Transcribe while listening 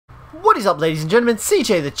What is up, ladies and gentlemen?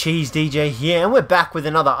 Cjthecheesedj here, and we're back with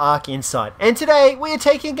another Ark Insight. And today we are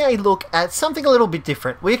taking a look at something a little bit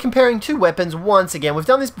different. We are comparing two weapons once again. We've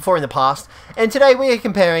done this before in the past, and today we are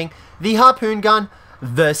comparing the harpoon gun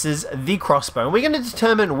versus the crossbow. And we're going to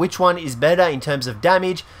determine which one is better in terms of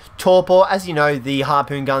damage, torpor. As you know, the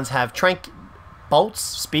harpoon guns have trank bolts,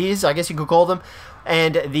 spears, I guess you could call them,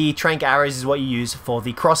 and the trank arrows is what you use for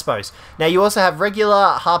the crossbows. Now you also have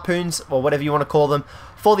regular harpoons, or whatever you want to call them,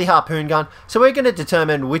 for the harpoon gun. So we're going to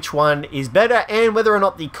determine which one is better and whether or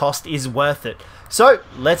not the cost is worth it. So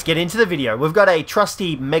let's get into the video. We've got a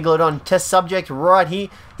trusty Megalodon test subject right here.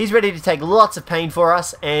 He's ready to take lots of pain for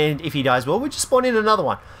us, and if he dies, well, we'll just spawn in another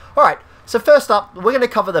one. Alright, so first up, we're going to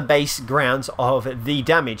cover the base grounds of the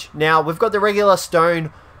damage. Now, we've got the regular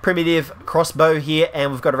stone primitive crossbow here,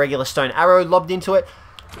 and we've got a regular stone arrow lobbed into it.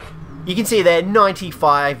 You can see there,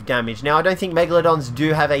 95 damage. Now, I don't think Megalodons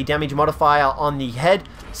do have a damage modifier on the head.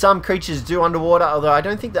 Some creatures do underwater, although I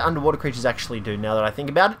don't think the underwater creatures actually do, now that I think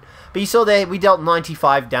about it. But you saw there, we dealt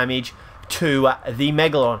 95 damage to the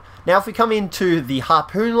Megalodon. Now, if we come into the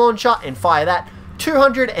harpoon launcher and fire that,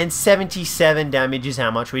 277 damage is how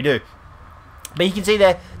much we do. But you can see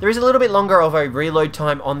there is a little bit longer of a reload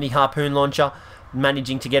time on the harpoon launcher,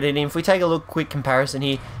 managing to get it in. If we take a look, quick comparison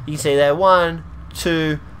here, you can see there, 1,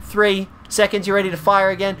 2, 3 seconds, you're ready to fire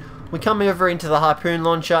again. We come over into the harpoon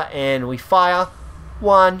launcher and we fire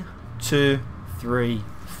 1, 2, 3,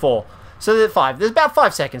 4. So there's 5. There's about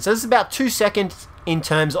 5 seconds. So this is about 2 seconds in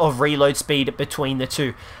terms of reload speed between the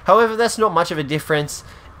two. However, that's not much of a difference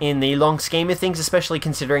in the long scheme of things, especially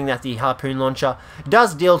considering that the harpoon launcher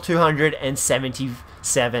does deal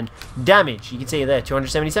 277 damage. You can see there,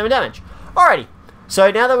 277 damage. Alrighty. So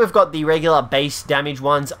now that we've got the regular base damage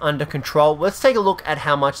ones under control, let's take a look at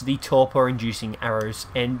how much the torpor-inducing arrows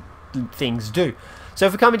and things do. So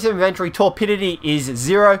if we come into the inventory, torpidity is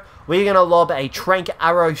 0. We're going to lob a trank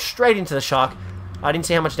arrow straight into the shark. I didn't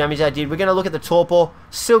see how much damage that did. We're going to look at the torpor,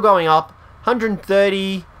 still going up,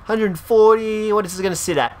 130, 140, what is it going to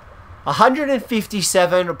sit at?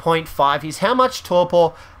 157.5 is how much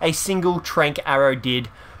torpor a single trank arrow did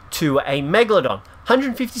to a Megalodon.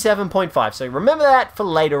 157.5, so remember that for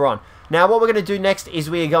later on. Now what we're going to do next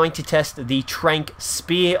is we are going to test the trank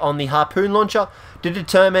spear on the harpoon launcher to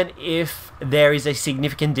determine if there is a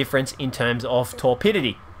significant difference in terms of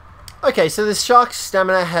torpidity. Okay, so the shark's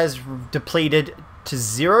stamina has depleted to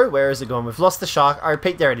 0. Where is it gone? We've lost the shark. I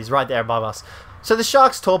repeat, there it is, right there above us. So the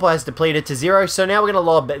shark's torpor has depleted to 0, so now we're going to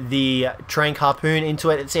lob the trank harpoon into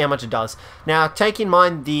it and see how much it does. Now, take in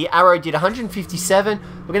mind the arrow did 157,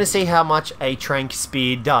 we're going to see how much a trank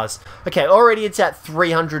spear does. Okay, already it's at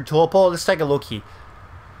 300 torpor, let's take a look here.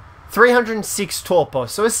 306 torpor,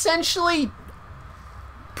 so essentially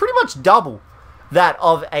pretty much double that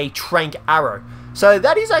of a trank arrow. So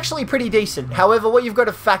that is actually pretty decent. However, what you've got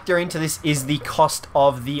to factor into this is the cost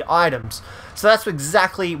of the items. So that's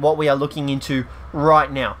exactly what we are looking into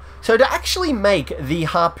right now. So to actually make the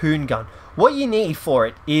harpoon gun, what you need for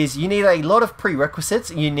it is you need a lot of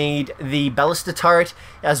prerequisites. You need the ballista turret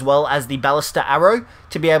as well as the ballista arrow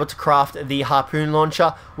to be able to craft the harpoon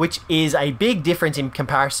launcher, which is a big difference in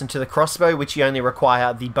comparison to the crossbow, which you only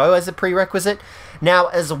require the bow as a prerequisite. Now,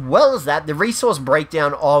 as well as that, the resource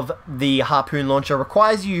breakdown of the harpoon launcher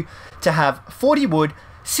requires you to have 40 wood,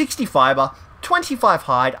 60 fiber, 25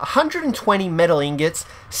 hide, 120 metal ingots,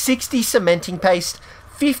 60 cementing paste,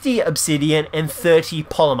 50 obsidian, and 30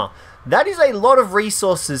 polymer. That is a lot of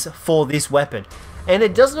resources for this weapon, and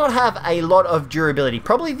it does not have a lot of durability,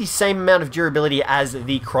 probably the same amount of durability as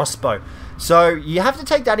the crossbow. So you have to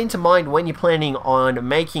take that into mind when you're planning on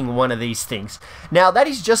making one of these things. Now that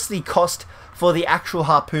is just the cost for the actual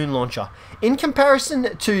harpoon launcher. In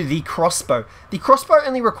comparison to the crossbow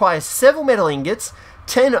only requires 7 metal ingots,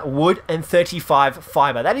 10 wood, and 35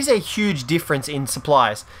 fiber. That is a huge difference in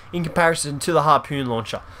supplies in comparison to the harpoon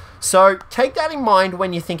launcher. So take that in mind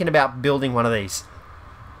when you're thinking about building one of these.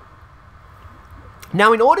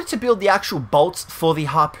 Now, in order to build the actual bolts for the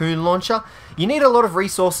harpoon launcher, you need a lot of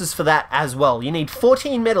resources for that as well. You need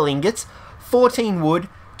 14 metal ingots, 14 wood,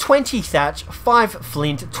 20 thatch, 5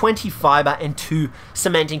 flint, 20 fiber, and 2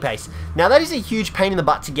 cementing paste. Now that is a huge pain in the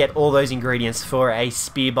butt to get all those ingredients for a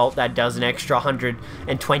spear bolt that does an extra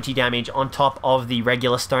 120 damage on top of the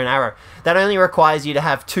regular stone arrow. That only requires you to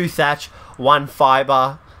have 2 thatch, 2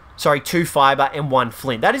 fiber, and 1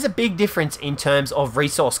 flint. That is a big difference in terms of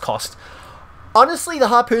resource cost. Honestly, the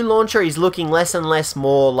harpoon launcher is looking less and less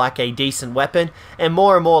more like a decent weapon and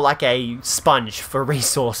more like a sponge for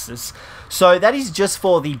resources. So that is just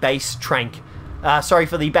for the base trank,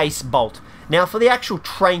 for the base bolt. Now for the actual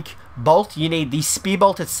trank bolt, you need the spear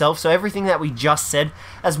bolt itself, so everything that we just said,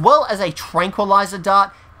 as well as a tranquilizer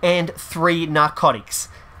dart and 3 narcotics.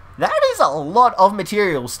 That is a lot of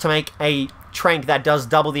materials to make a trank that does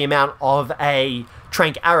double the amount of a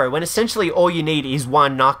trank arrow, when essentially all you need is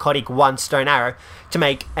 1 narcotic, 1 stone arrow to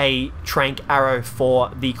make a trank arrow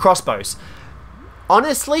for the crossbows.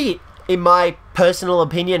 Honestly, in my personal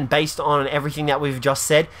opinion, based on everything that we've just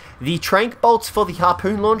said, the trank bolts for the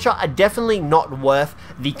harpoon launcher are definitely not worth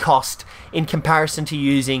the cost in comparison to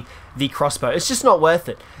using the crossbow. It's just not worth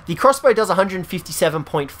it. The crossbow does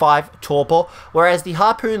 157.5 torpor, whereas the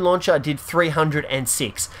harpoon launcher did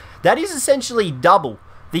 306. That is essentially double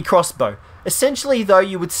the crossbow. Essentially, though,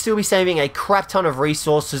 you would still be saving a crap ton of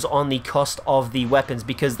resources on the cost of the weapons,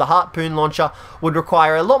 because the harpoon launcher would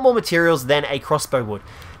require a lot more materials than a crossbow would.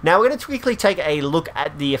 Now, we're going to quickly take a look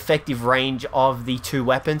at the effective range of the 2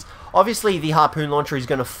 weapons. Obviously, the harpoon launcher is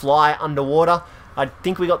going to fly underwater. I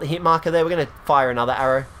think we got the hit marker there. We're going to fire another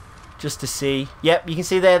arrow just to see. Yep, you can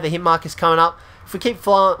see there the hit marker's coming up. If we keep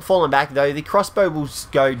falling back, though, the crossbow will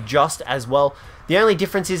go just as well. The only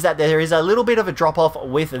difference is that there is a little bit of a drop-off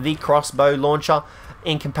with the crossbow launcher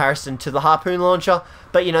in comparison to the harpoon launcher,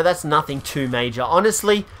 but, you know, that's nothing too major.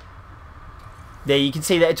 Honestly, there you can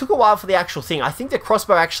see that it took a while for the actual thing. I think the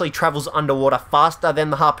crossbow actually travels underwater faster than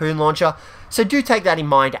the harpoon launcher, so do take that in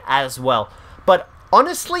mind as well. But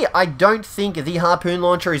honestly, I don't think the harpoon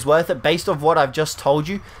launcher is worth it based off what I've just told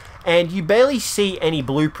you. And you barely see any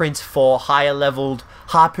blueprints for higher leveled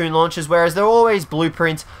harpoon launchers, whereas there are always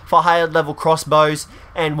blueprints for higher level crossbows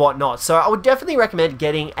and whatnot. So I would definitely recommend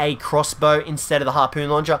getting a crossbow instead of the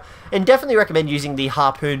harpoon launcher, and definitely recommend using the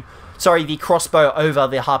crossbow over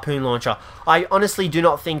the harpoon launcher. I honestly do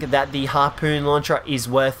not think that the harpoon launcher is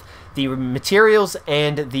worth the materials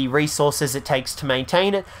and the resources it takes to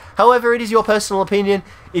maintain it. However, it is your personal opinion.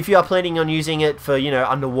 If you are planning on using it for, you know,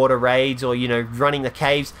 underwater raids or, you know, running the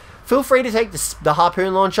caves, feel free to take the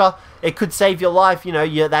harpoon launcher. It could save your life. You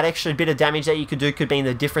know, that extra bit of damage that you could do could be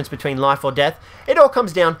the difference between life or death. It all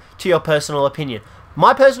comes down to your personal opinion.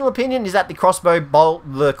 My personal opinion is that the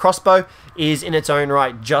crossbow is in its own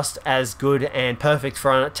right just as good and perfect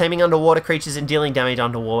for taming underwater creatures and dealing damage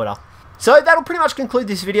underwater. So that'll pretty much conclude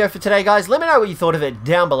this video for today, guys. Let me know what you thought of it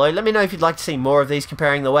down below. Let me know if you'd like to see more of these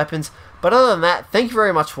comparing the weapons. But other than that, thank you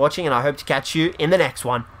very much for watching, and I hope to catch you in the next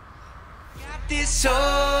one.